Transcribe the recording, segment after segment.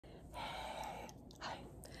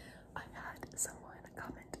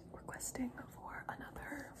requesting for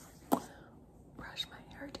another brush my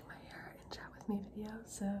hair, do my hair, and chat with me video.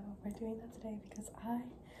 So we're doing that today because I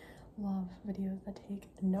love videos that take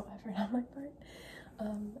no effort on my part.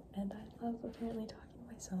 And I love apparently talking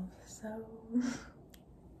to myself. So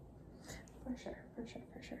for sure.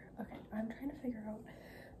 Okay, I'm trying to figure out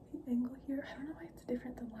the angle here. I don't know why it's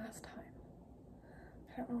different than last time.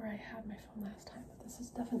 I don't know where I had my phone last time, but this is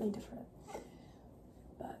definitely different.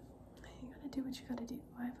 But you gotta do what you gotta do.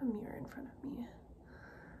 I have a mirror in front of me,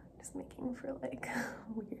 just making for like a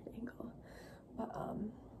weird angle. But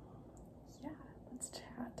yeah, let's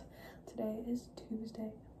chat. Today is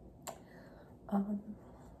Tuesday. I'm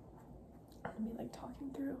gonna be like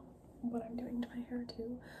talking through what I'm doing to my hair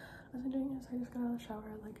too. As I'm doing this, I just got out of the shower,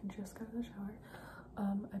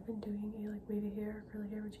 I've been doing a like wavy hair, curly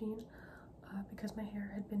hair routine because my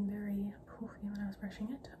hair had been very poofy when I was brushing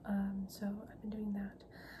it. So I've been doing that.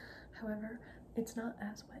 However, it's not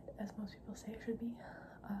as wet as most people say it should be.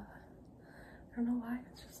 I don't know why,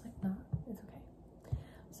 it's just like not, it's okay.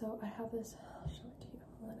 So I have this, I'll show it to you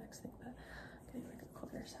on the next thing, but I'm getting like a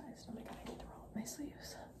quarter sized. Oh my god, I need to roll up my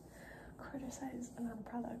sleeves. Quarter sized amount of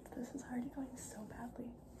product. This is already going so badly.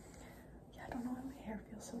 Yeah, I don't know why my hair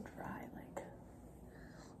feels so dry. Like,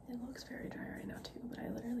 it looks very dry right now too, but I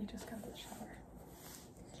literally just got out of the shower.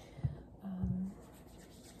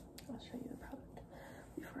 I'll show you the product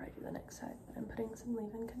before I do the next side. But I'm putting some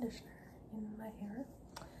leave-in conditioner in my hair.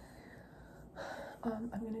 I'm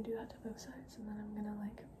gonna do that to both sides, and then I'm gonna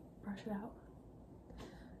like brush it out.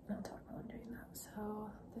 And I'll talk while I'm doing that.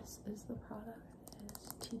 So this is the product. It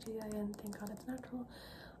is TGIN, thank god it's natural.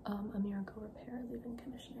 A Miracle Repair leave-in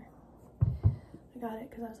conditioner. I got it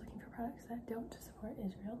because I was looking for products that don't support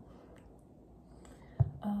Israel.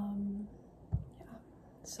 Yeah.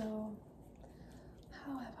 So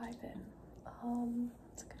how have I been?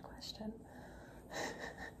 That's a good question.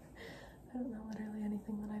 I don't know literally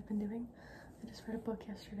anything that I've been doing. I just read a book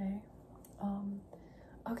yesterday.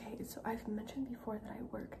 Okay, so I've mentioned before that I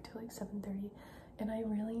work till like 7:30, and I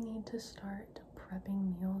really need to start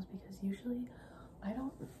prepping meals because usually I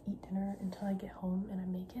don't eat dinner until I get home and I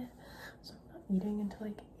make it. So I'm not eating until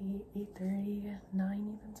like 8:30,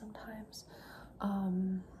 9 even sometimes.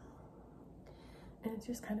 And it's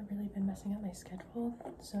just kind of really been messing up my schedule.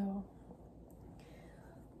 So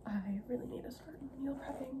I really need to start meal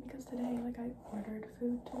prepping because today, like, I ordered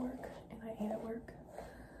food to work and I ate at work,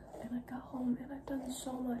 and I got home and I've done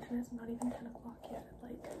so much and it's not even 10 o'clock yet.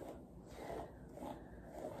 Like,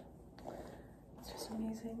 it's just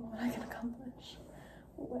amazing what I can accomplish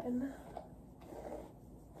when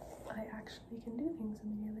I actually can do things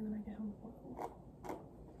immediately when I get home.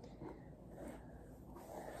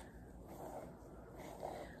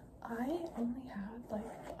 I only had like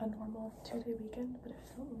a normal 2-day weekend, but it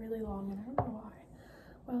felt really long, and I don't know why.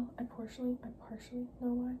 Well, I partially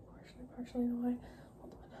know why. Partially know why.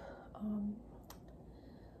 Hold on.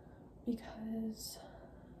 Because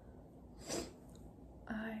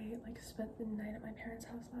I like spent the night at my parents'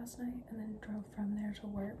 house last night and then drove from there to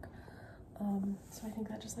work. So I think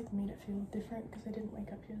that just like made it feel different because I didn't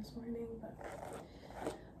wake up here this morning, but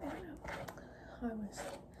I don't know. I was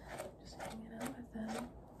just hanging out with them.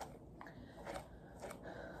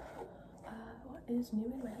 What is new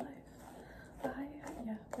in my life? I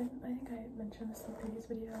think I mentioned this in the previous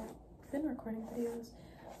video. I've been recording videos.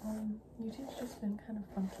 YouTube's just been kind of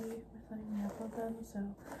funky with letting me upload them, so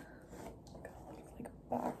I got like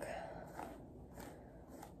back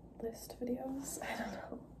list videos, I don't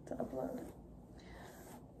know, to upload.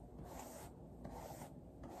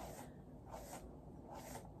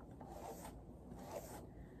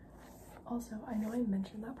 Also, I know I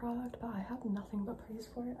mentioned that product, but I have nothing but praise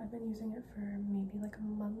for it. I've been using it for maybe like a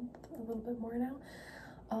month, a little bit more now.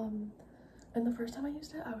 And the first time I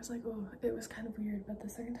used it, I was like, oh, it was kind of weird, but the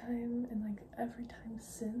second time and like every time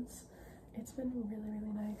since, it's been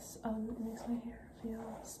really nice. It makes my hair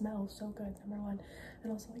smell so good, number one,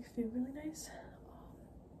 and also like feel really nice.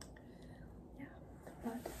 Yeah,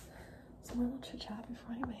 but some more little chit chat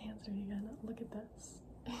before I get my hands dirty again. Look at this.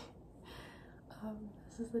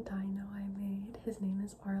 This is the dino I made. His name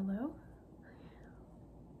is Arlo.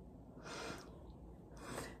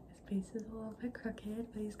 His face is a little bit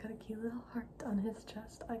crooked, but he's got a cute little heart on his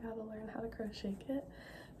chest. I gotta learn how to crochet it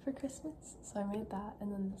for Christmas, so I made that.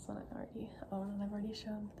 And then this one I've already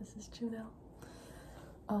shown. This is Junel.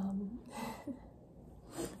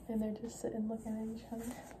 And they're just sitting looking at each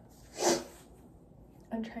other.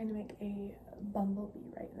 I'm trying to make a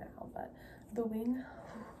bumblebee right now, but the wing,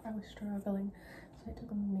 I was struggling, so I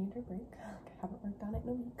took a major break. I haven't worked on it in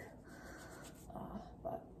a week,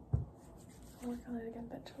 but I'll work on it again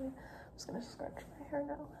eventually. I'm just gonna scratch my hair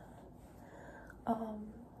now. Um,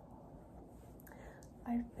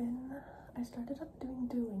 I started up doing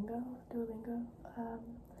Duolingo,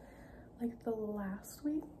 like the last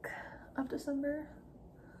week of December.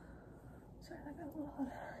 Sorry, that got a little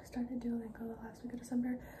hot. I started Duolingo the last week of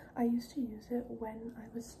December. I used to use it when I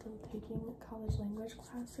was still taking college language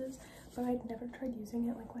classes, but I'd never tried using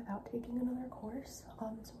it like without taking another course. So I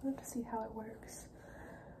wanted to see how it works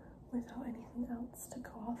without anything else to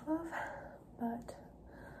go off of. But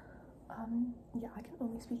yeah, I can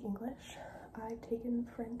only speak English. I've taken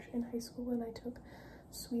French in high school and I took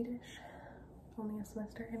Swedish only a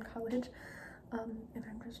semester in college. And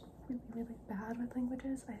I'm just really bad with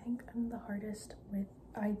languages. I think I'm the hardest with,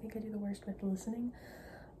 I think I do the worst with listening.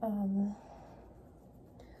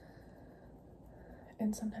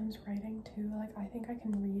 And sometimes writing too. Like, I think I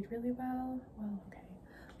can read really well. Well, okay.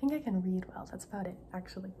 I think I can read well. That's about it,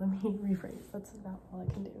 actually. Let me rephrase. That's about all I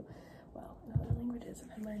can do well in other languages,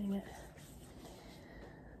 and I'm learning it.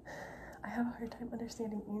 I have a hard time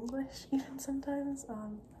understanding English, even sometimes.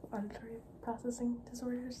 Auditory processing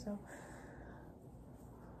disorders, so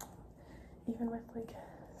even with like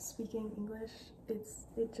speaking English, it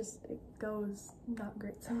goes not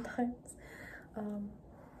great sometimes. I've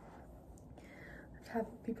had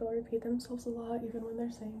people repeat themselves a lot, even when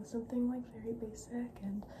they're saying something like very basic,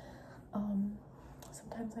 and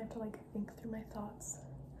sometimes I have to like think through my thoughts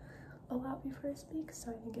a lot before I speak,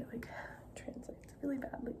 so I think it like translates really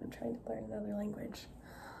badly when trying to learn another language.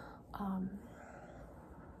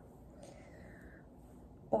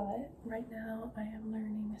 But right now I am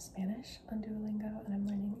learning Spanish on Duolingo and I'm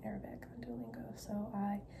learning Arabic on Duolingo. So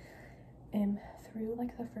I am through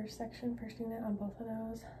like the first unit on both of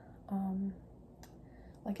those,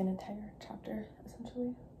 like an entire chapter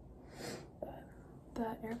essentially. But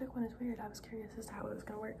the Arabic one is weird. I was curious as to how it was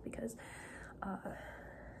gonna work because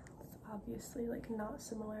it's obviously like not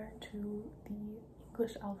similar to the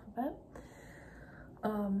English alphabet.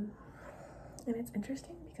 And it's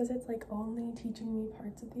interesting because it's like only teaching me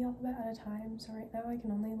parts of the alphabet at a time. So right now I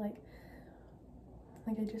can only like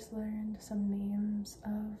I just learned some names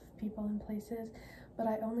of people and places, but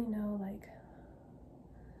I only know like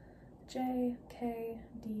J, K,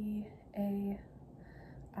 D, A,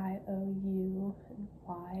 I, O, U, and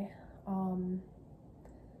Y.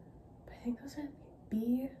 But I think those are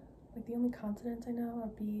B. Like the only consonants I know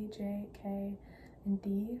are B, J, K, and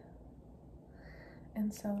D.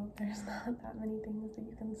 And so there's not that many things that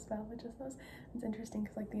you can spell with just those. It's interesting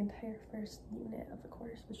because like the entire first unit of the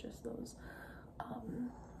course was just those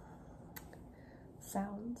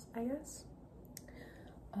sounds, I guess.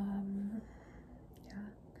 Yeah,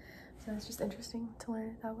 so it's just interesting to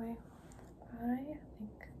learn it that way. I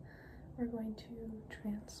think we're going to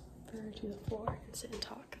transfer to the floor and sit and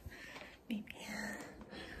talk, maybe.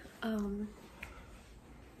 Oh,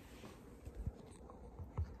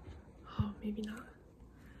 maybe not.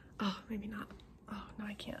 Oh, maybe not. Oh, no,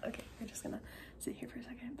 I can't. Okay, we're just gonna sit here for a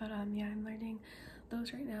second. But yeah, I'm learning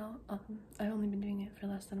those right now. I've only been doing it for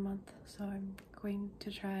less than a month, so I'm going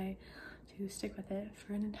to try to stick with it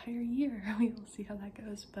for an entire year. We will see how that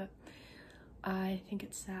goes. But I think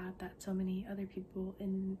it's sad that so many other people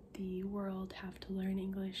in the world have to learn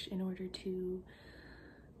English in order to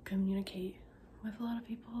communicate with a lot of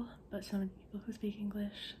people, but so many people who speak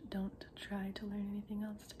English don't try to learn anything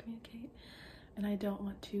else to communicate. And I don't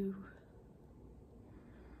want to,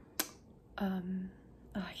 I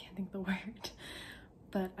can't think of the word,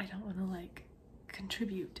 but I don't want to like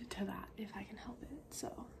contribute to that if I can help it.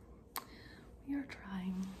 So we are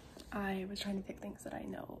trying. I was trying to pick things that I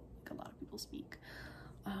know like a lot of people speak,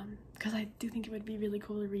 because I do think it would be really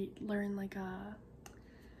cool to learn like a,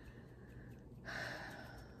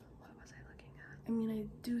 what was I looking at? I mean, I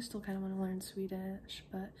do still kind of want to learn Swedish,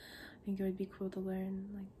 but I think it would be cool to learn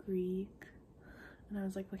like Greek. And I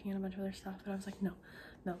was like looking at a bunch of other stuff, but I was like, no,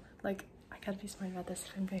 like I gotta be smart about this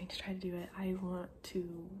if I'm going to try to do it. I want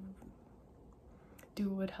to do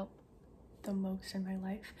what would help the most in my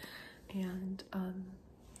life. And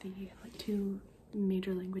the like two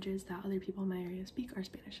major languages that other people in my area speak are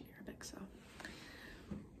Spanish and Arabic. So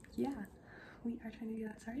yeah, we are trying to do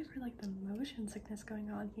that. Sorry for like the motion sickness going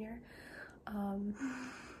on here. I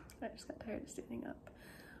just got tired of standing up,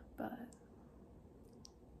 but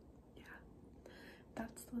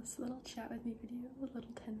that's this little chat with me video, a little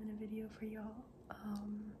 10-minute video for y'all.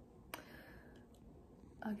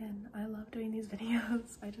 Again, I love doing these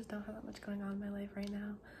videos. I just don't have that much going on in my life right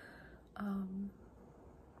now.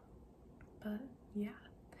 But yeah,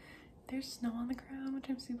 there's snow on the ground, which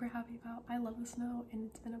I'm super happy about. I love the snow, and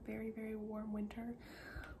it's been a very, very warm winter. I'm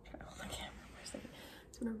trying to hold the camera for a second.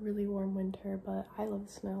 It's been a really warm winter, but I love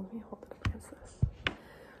the snow. Let me hold it up against this.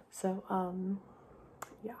 So,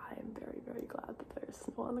 yeah, I am very, very glad that there's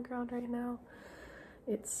snow on the ground right now.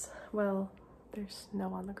 It's, well, there's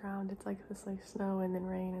snow on the ground. It's like this, like snow and then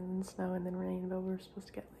rain and then snow and then rain, but we're supposed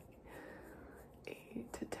to get like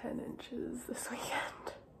 8 to 10 inches this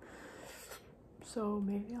weekend. So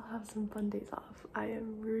maybe I'll have some fun days off. I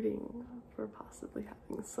am rooting for possibly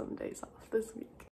having some days off this week.